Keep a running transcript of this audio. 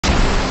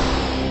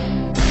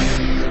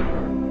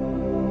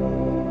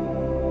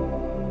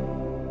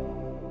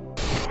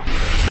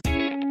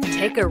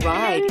Take a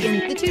ride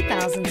in the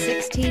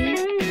 2016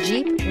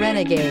 Jeep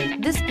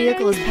Renegade. This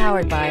vehicle is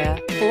powered by a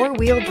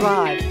four-wheel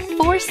drive,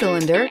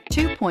 four-cylinder,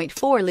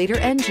 2.4-liter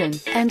engine,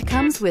 and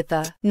comes with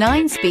a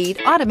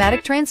 9-speed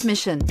automatic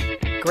transmission.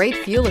 Great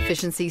fuel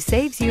efficiency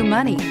saves you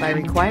money by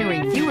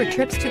requiring fewer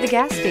trips to the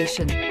gas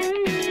station.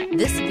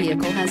 This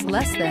vehicle has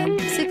less than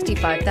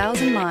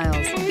 65,000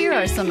 miles. Here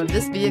are some of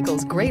this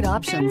vehicle's great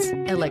options: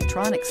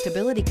 electronic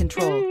stability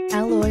control,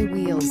 alloy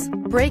wheels,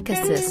 brake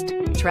assist,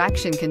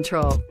 traction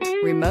control,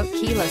 remote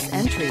keyless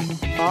entry,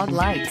 fog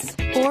lights,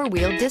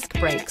 four-wheel disc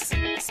brakes,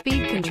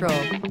 speed control,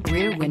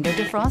 rear window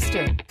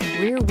defroster,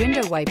 rear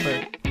window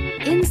wiper.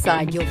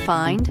 Inside you'll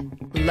find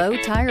low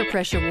tire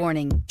pressure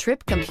warning,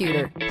 trip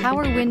computer,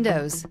 power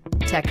windows,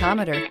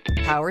 tachometer,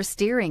 power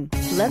steering,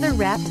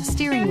 leather-wrapped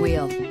steering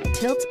wheel,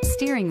 tilt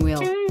steering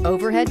wheel,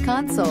 overhead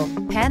console,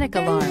 panic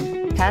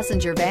alarm,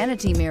 passenger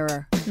vanity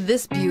mirror.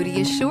 This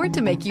beauty is sure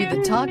to make you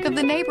the talk of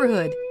the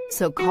neighborhood.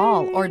 So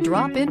call or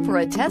drop in for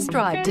a test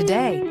drive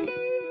today.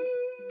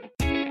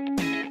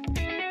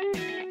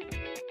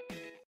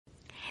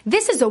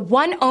 This is a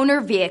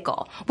one-owner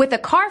vehicle with a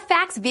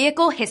CARFAX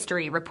Vehicle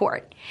History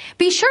Report.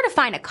 Be sure to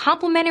find a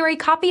complimentary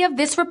copy of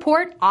this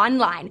report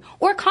online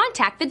or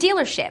contact the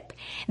dealership.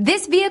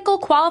 This vehicle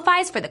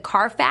qualifies for the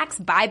CARFAX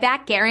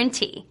Buyback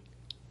Guarantee.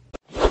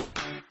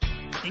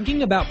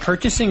 Thinking about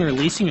purchasing or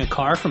leasing a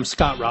car from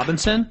Scott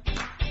Robinson?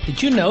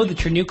 Did you know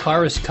that your new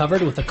car is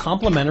covered with a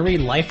complimentary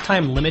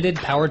lifetime limited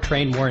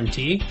powertrain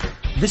warranty?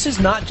 This is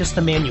not just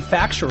the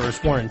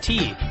manufacturer's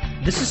warranty.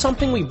 This is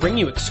something we bring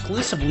you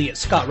exclusively at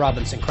Scott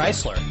Robinson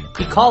Chrysler.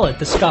 We call it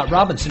the Scott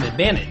Robinson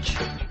Advantage.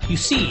 You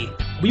see,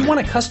 we want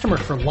a customer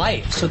for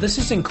life, so this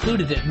is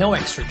included at no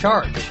extra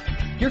charge.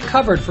 You're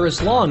covered for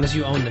as long as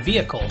you own the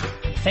vehicle.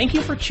 Thank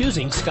you for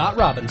choosing Scott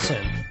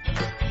Robinson.